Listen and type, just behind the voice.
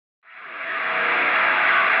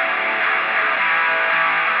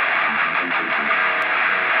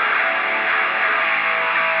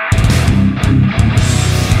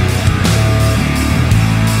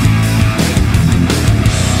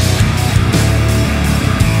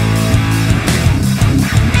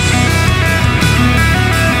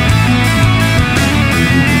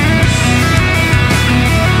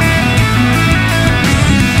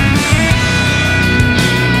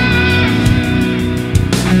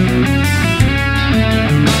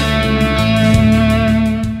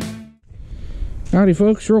Howdy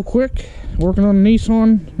folks, real quick, working on the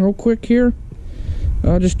Nissan real quick here.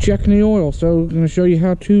 Just checking the oil. So I'm going to show you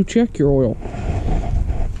how to check your oil.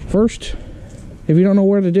 First, if you don't know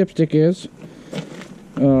where the dipstick is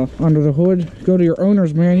under the hood, go to your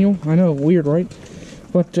owner's manual. I know, weird, right?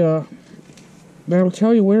 But that'll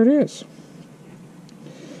tell you where it is.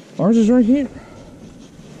 Ours is right here.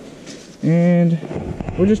 And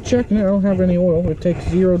we're just checking it. I don't have any oil. It takes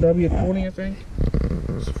 0W20, I think.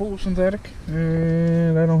 It's full synthetic,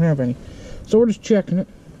 and I don't have any. So we're just checking it.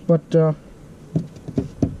 But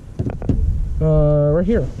right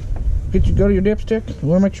here, go to your dipstick. You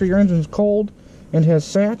want to make sure your engine's cold and has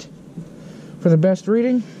sat for the best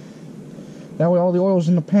reading. That way all the oil's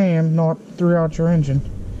in the pan, not throughout your engine.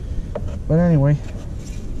 But anyway,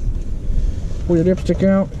 pull your dipstick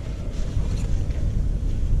out,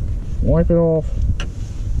 wipe it off,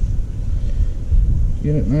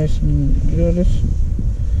 get it nice and good. This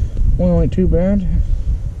oil ain't too bad.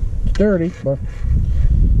 It's dirty, but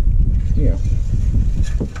yeah.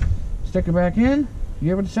 Stick it back in,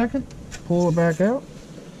 give it a second, pull it back out.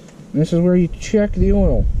 And this is where you check the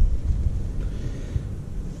oil.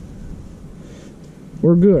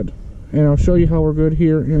 We're good, and I'll show you how we're good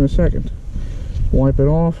here in a second. Wipe it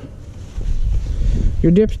off.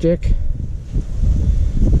 Your dipstick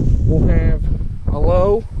will have a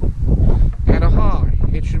low and a high.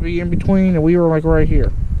 It should be in between, and we were like right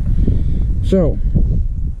here. So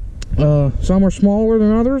some are smaller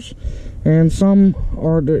than others, and some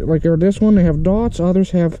are like this one, they have dots.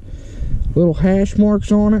 Others have little hash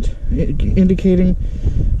marks on it indicating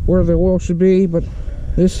where the oil should be, but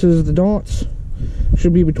this is the dots.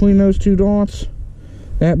 Should be between those two dots,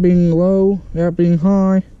 that being low, that being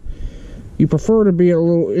high. You prefer to be a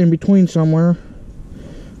little in between somewhere,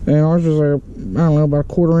 and ours was like, I don't know, about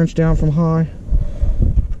a 1/4 inch down from high,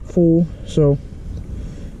 full. So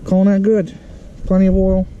calling that good. Plenty of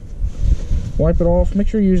oil. Wipe it off. Make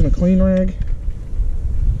sure you're using a clean rag.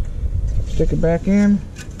 Stick it back in,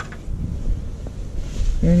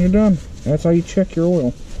 and you're done. That's how you check your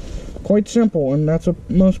oil. Quite simple, and that's what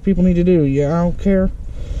most people need to do. Yeah, I don't care.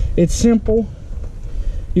 It's simple.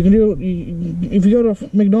 You can do it. If you go to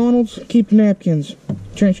McDonald's, keep the napkins.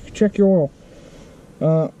 Check your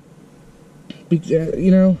oil.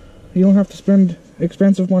 You know, you don't have to spend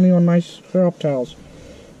expensive money on nice shop towels.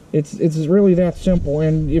 It's really that simple.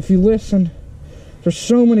 And if you listen, there's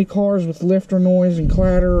so many cars with lifter noise and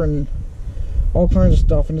clatter and all kinds of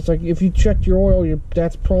stuff. And it's like, if you checked your oil,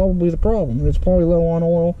 that's probably the problem. It's probably low on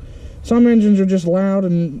oil. Some engines are just loud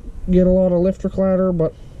and get a lot of lifter clatter,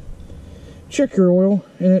 but check your oil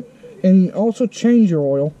and also change your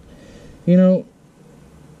oil. You know,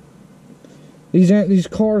 these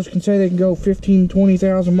cars can say they can go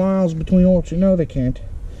 15,000-20,000 miles between oil. No, they can't.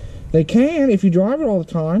 They can if you drive it all the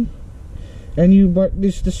time, but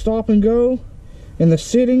this the stop and go and the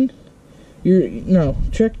sitting.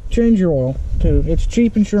 Change your oil too. It's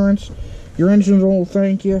cheap insurance. Your engines will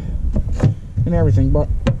thank you and everything. But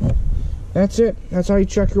that's it. That's how you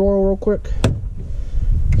check your oil real quick.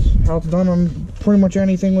 That's how it's done on pretty much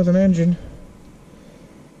anything with an engine.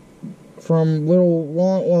 From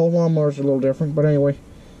lawnmowers are a little different, but anyway,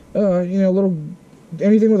 you know,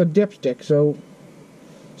 anything with a dipstick. So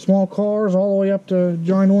small cars all the way up to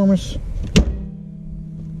ginormous,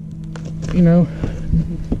 you know,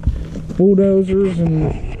 bulldozers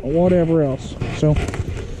and whatever else. So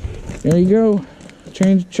there you go.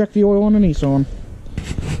 Check the oil on the Nissan.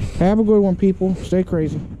 Have a good one, people. Stay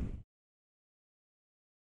crazy.